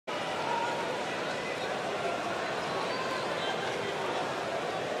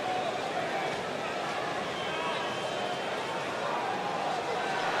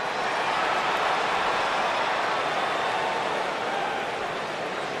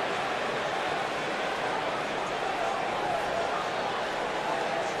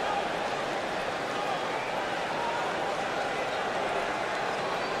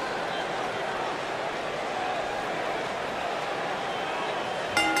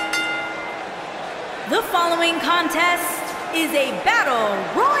The following contest is a battle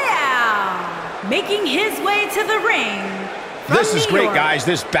royale. Making his way to the ring. This is great, guys.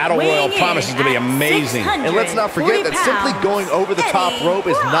 This battle royal promises to be amazing. And let's not forget that simply going over the top rope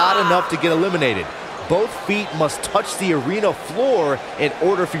is not enough to get eliminated. Both feet must touch the arena floor in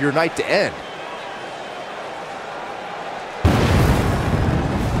order for your night to end.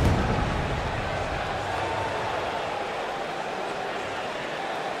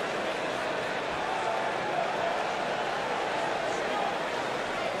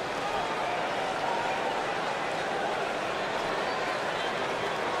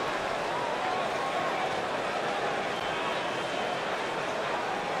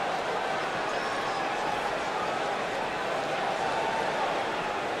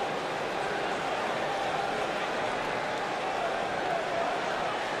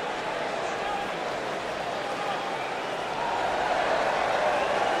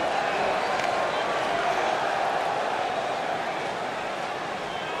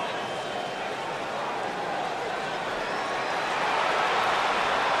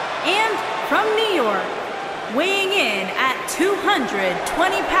 And from New York, weighing in at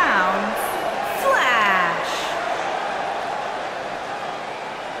 220 pounds, Flash.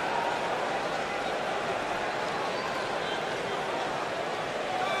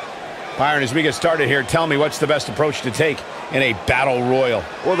 Byron, as we get started here, tell me what's the best approach to take in a battle royal?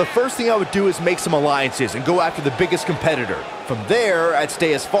 Well, the first thing I would do is make some alliances and go after the biggest competitor. From there, I'd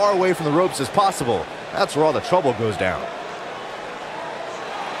stay as far away from the ropes as possible. That's where all the trouble goes down.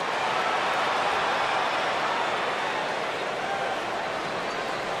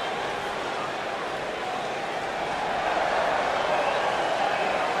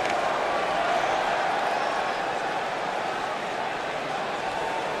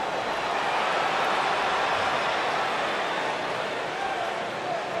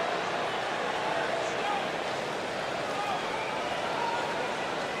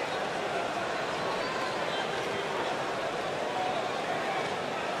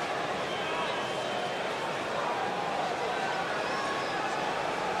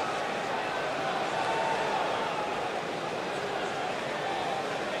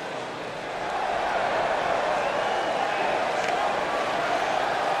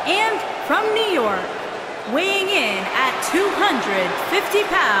 And from New York, weighing in at 250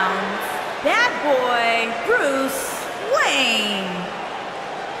 pounds, Bad Boy Bruce Wayne.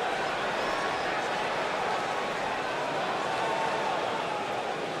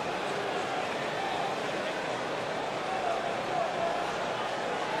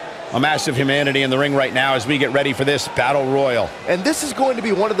 A massive humanity in the ring right now as we get ready for this battle royal. And this is going to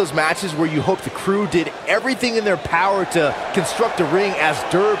be one of those matches where you hope the crew did everything in their power to construct a ring as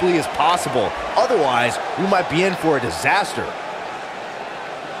durably as possible. Otherwise, we might be in for a disaster.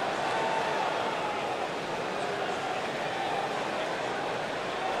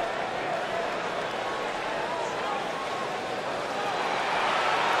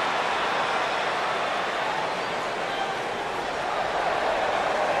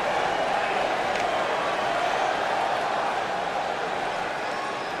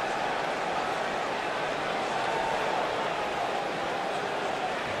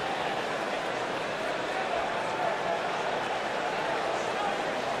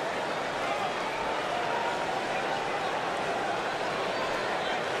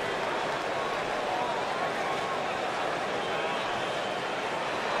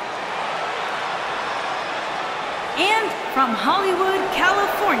 And from Hollywood,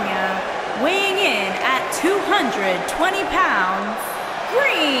 California, weighing in at 220 pounds,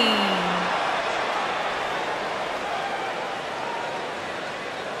 Green.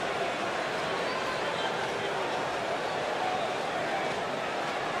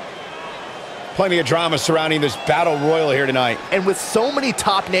 Plenty of drama surrounding this battle royal here tonight. And with so many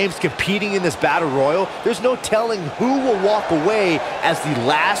top names competing in this battle royal, there's no telling who will walk away as the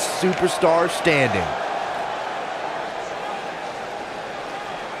last superstar standing.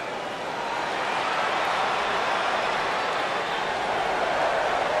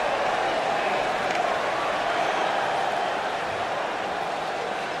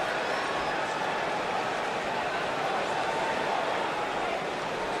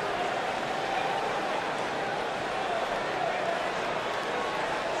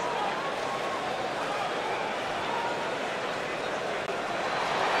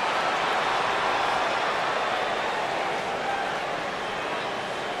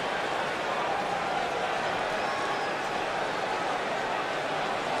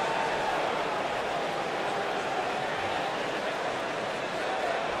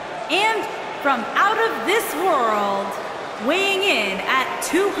 And from out of this world, weighing in at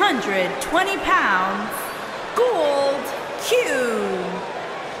 220 pounds, Gold Q.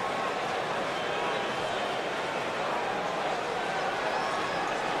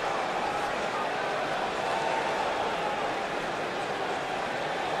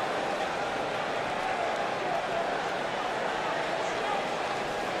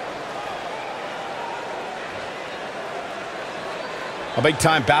 A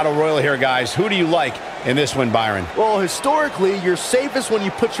big-time battle royal here, guys. Who do you like in this one, Byron? Well, historically, you're safest when you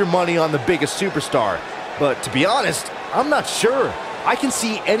put your money on the biggest superstar. But to be honest, I'm not sure. I can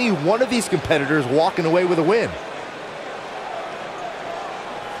see any one of these competitors walking away with a win.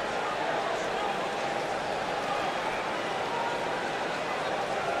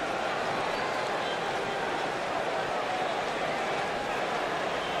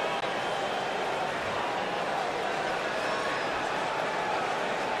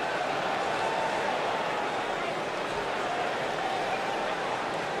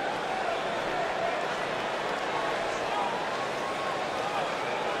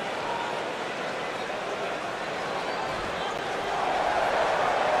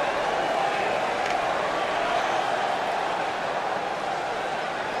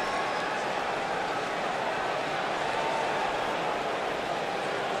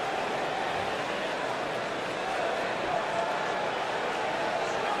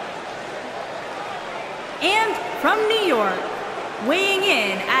 And from New York, weighing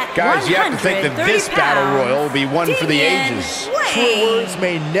in at guys, you have to think that this battle royal will be one for the Damian ages. Wayne. True words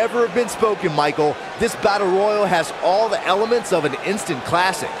may never have been spoken, Michael. This battle royal has all the elements of an instant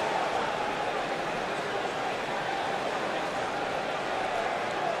classic.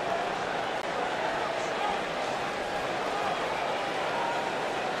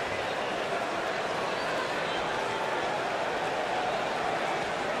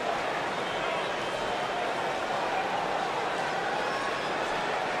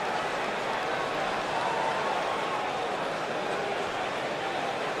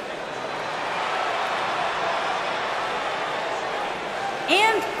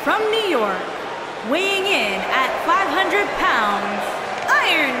 And from New York, weighing in at 500 pounds,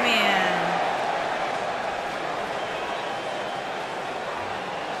 Iron Man.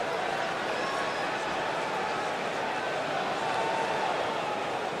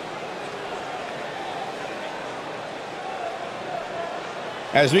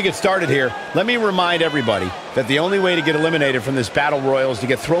 As we get started here, let me remind everybody that the only way to get eliminated from this battle royal is to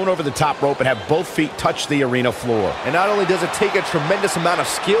get thrown over the top rope and have both feet touch the arena floor. And not only does it take a tremendous amount of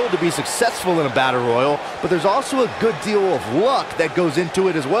skill to be successful in a battle royal, but there's also a good deal of luck that goes into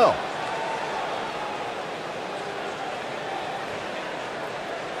it as well.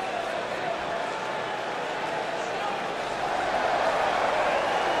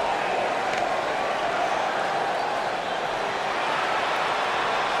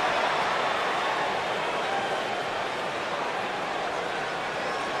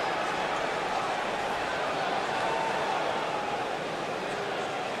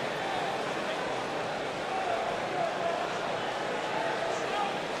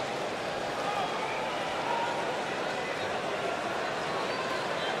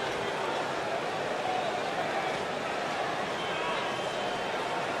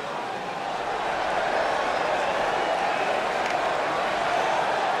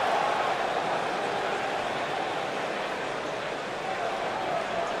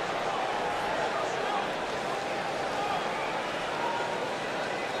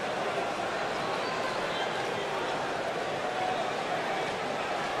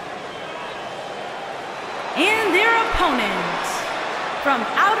 And their opponent, from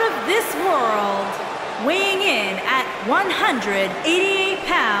out of this world, weighing in at 188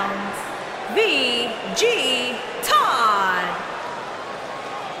 pounds, VG Todd.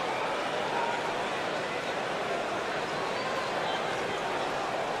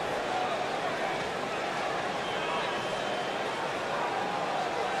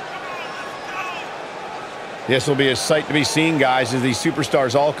 This will be a sight to be seen, guys, as these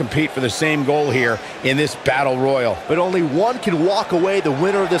superstars all compete for the same goal here in this battle royal. But only one can walk away the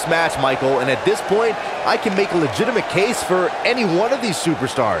winner of this match, Michael, and at this point, I can make a legitimate case for any one of these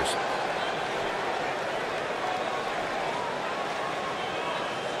superstars.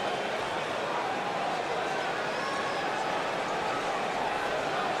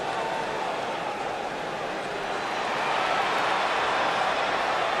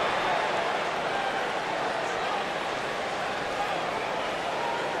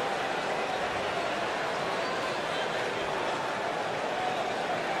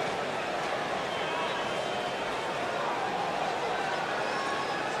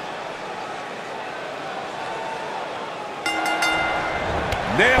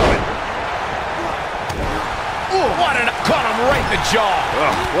 Nailed it. Ooh, caught him right in the jaw.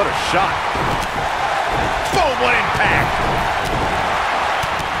 Oh, what a shot. Boom, what impact.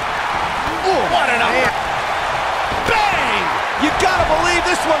 Ooh, what an upper. Bang! You gotta believe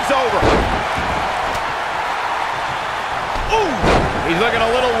this one's over. Ooh, he's looking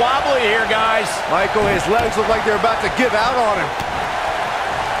a little wobbly here, guys. Michael, his legs look like they're about to give out on him.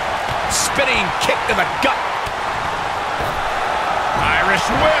 Spinning kick to the gut. Irish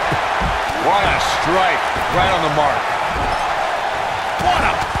whip. What a strike. Right on the mark. What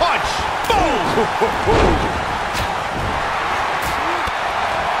a punch. Boom.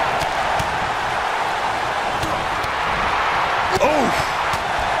 Oof.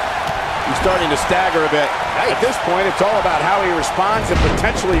 He's starting to stagger a bit. At this point, it's all about how he responds and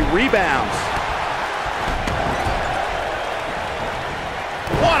potentially rebounds.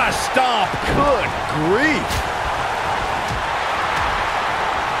 What a stomp. Good grief.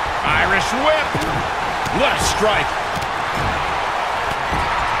 Irish whip. What a strike.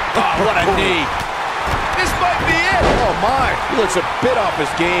 Oh, what a knee. This might be it. Oh, my. He looks a bit off his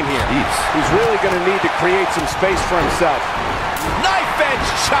game here. He's really going to need to create some space for himself. Knife edge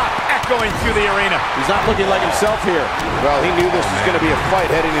chop echoing through the arena. He's not looking like himself here. Well, he knew this was going to be a fight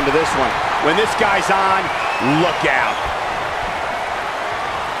heading into this one. When this guy's on, look out.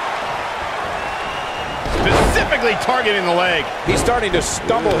 Specifically targeting the leg. He's starting to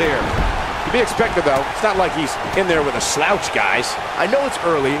stumble here. To be expected, though. It's not like he's in there with a slouch, guys. I know it's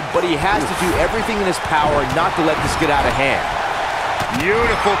early, but he has to do everything in his power not to let this get out of hand.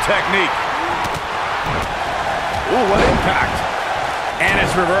 Beautiful technique. Ooh, what impact. And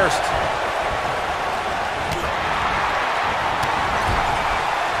it's reversed.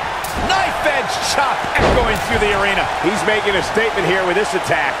 Knife edge chop echoing through the arena. He's making a statement here with this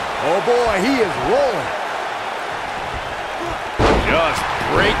attack. Oh, boy, he is rolling. Just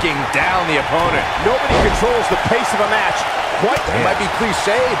breaking down the opponent. Nobody controls the pace of a match quite. It might be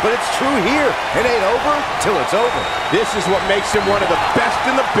cliche, but it's true here. It ain't over till it's over. This is what makes him one of the best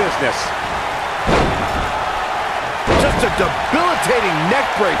in the business. Just a debilitating neck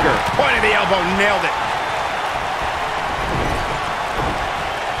breaker. Point of the elbow, nailed it.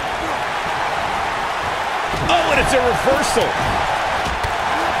 Oh, and it's a reversal.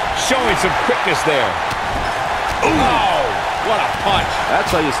 Showing some quickness there. Ooh. Oh, what a punch.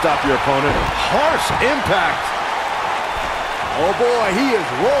 That's how you stop your opponent. Harsh impact. Oh, boy, he is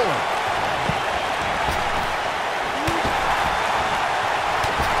rolling.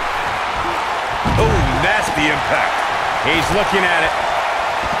 Oh, nasty impact. He's looking at it.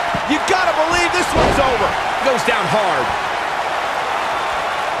 You gotta believe this one's over. Goes down hard.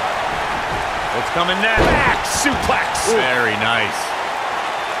 What's coming next? Back suplex. Ooh. Very nice.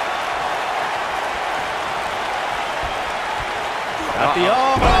 Got the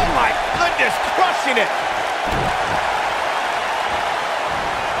arm. Oh my goodness, crushing it.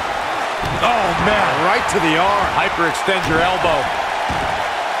 Oh man, right to the arm. Hyperextend your elbow.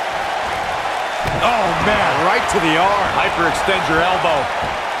 Oh man, right to the arm. Hyperextend your elbow.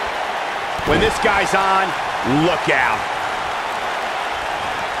 When this guy's on, look out.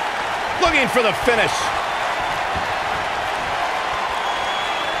 Looking for the finish.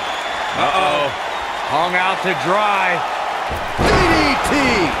 Uh-oh. Hung out to dry.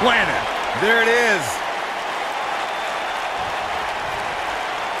 DDT. Planted. There it is.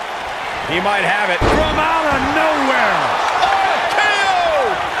 He might have it. From out of nowhere. Oh,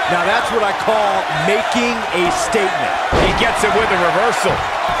 now that's what I call making a statement. He gets it with a reversal.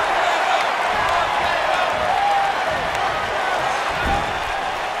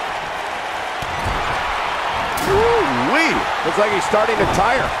 Woo-wee. Looks like he's starting to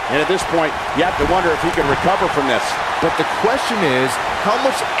tire. And at this point, you have to wonder if he can recover from this. But the question is, how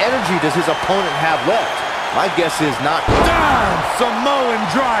much energy does his opponent have left? My guess is not. Down, Samoan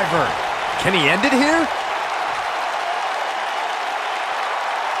driver. Can he end it here?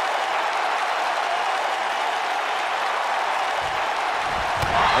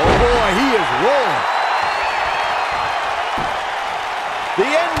 Oh boy, he is rolling. The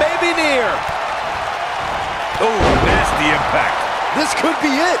end may be near. Oh, nasty impact. This could be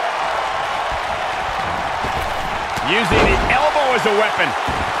it. Using the elbow as a weapon.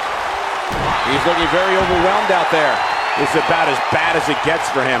 He's looking very overwhelmed out there. This is about as bad as it gets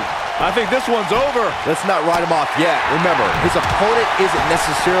for him. I think this one's over. Let's not write him off yet. Remember, his opponent isn't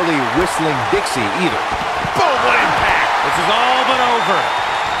necessarily whistling Dixie either. Boom, what impact. This is all but over.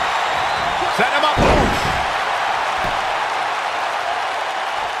 Set him up. Oof.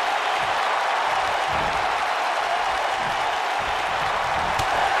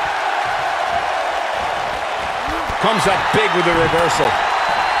 Comes comes up big with the reversal.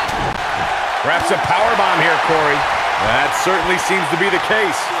 Perhaps a powerbomb here, Corey. That certainly seems to be the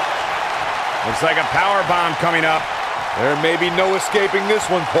case. Looks like a powerbomb coming up. There may be no escaping this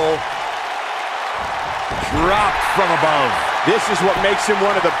one, Cole. Dropped from above. This is what makes him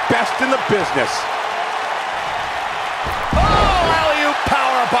one of the best in the business. Oh, alley-oop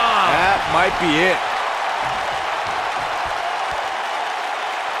powerbomb. That might be it.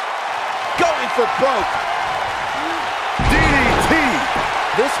 Going for broke. DDT.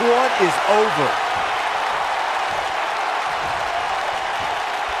 This one is over.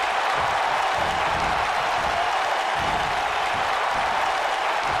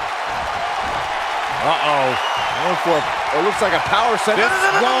 Going for it looks like a power set. This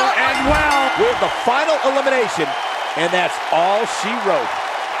won't end well. With the final elimination, and that's all she wrote.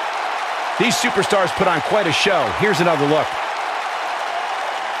 These superstars put on quite a show. Here's another look.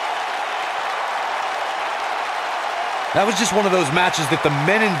 That was just one of those matches that the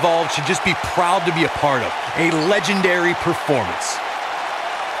men involved should just be proud to be a part of. A legendary performance.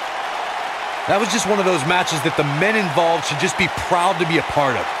 That was just one of those matches that the men involved should just be proud to be a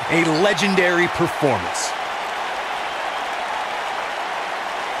part of. A legendary performance.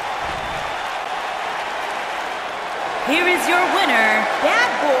 Here is your winner,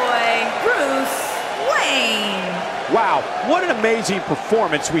 Bad Boy Bruce Wayne. Wow, what an amazing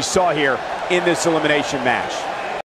performance we saw here in this elimination match.